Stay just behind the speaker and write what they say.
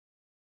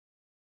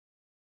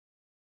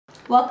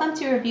Welcome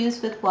to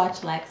Reviews with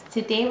Watchlex.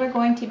 Today we're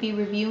going to be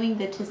reviewing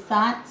the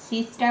Tissot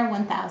Seastar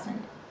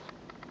 1000.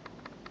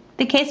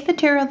 The case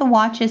material of the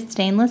watch is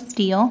stainless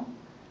steel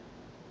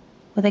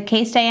with a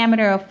case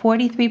diameter of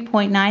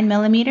 43.9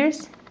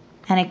 millimeters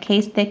and a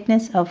case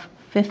thickness of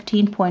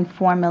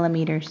 15.4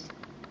 millimeters.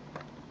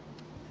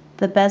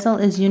 The bezel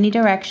is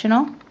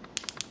unidirectional.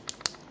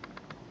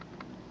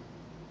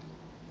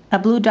 A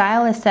blue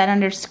dial is set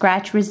under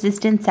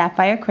scratch-resistant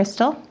sapphire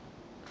crystal,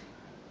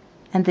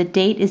 and the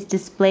date is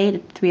displayed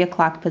at 3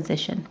 o'clock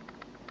position.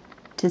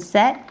 To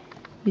set,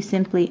 you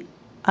simply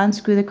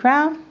unscrew the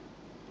crown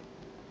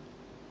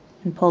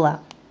and pull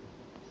out.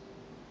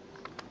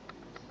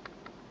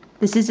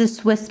 This is a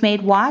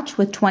Swiss-made watch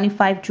with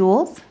 25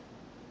 jewels.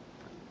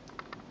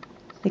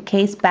 The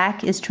case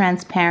back is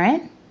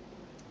transparent,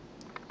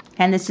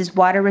 and this is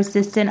water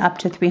resistant up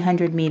to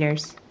 300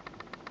 meters.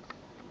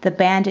 The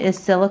band is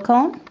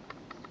silicone,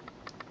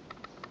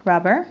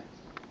 rubber,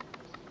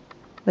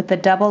 with a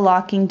double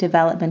locking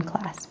development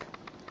clasp.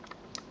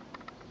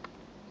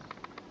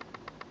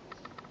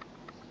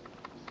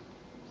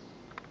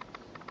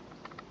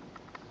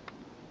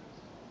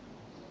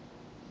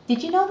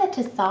 Did you know that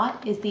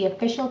Tissot is the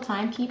official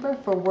timekeeper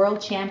for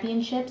world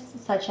championships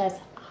such as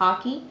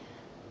hockey,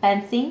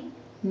 fencing,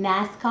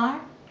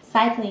 NASCAR,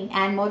 cycling,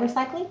 and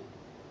motorcycling?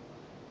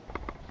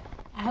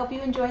 I hope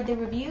you enjoyed the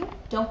review.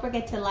 Don't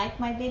forget to like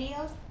my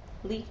videos,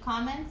 leave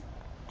comments,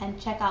 and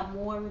check out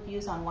more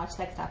reviews on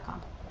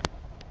Watchlex.com.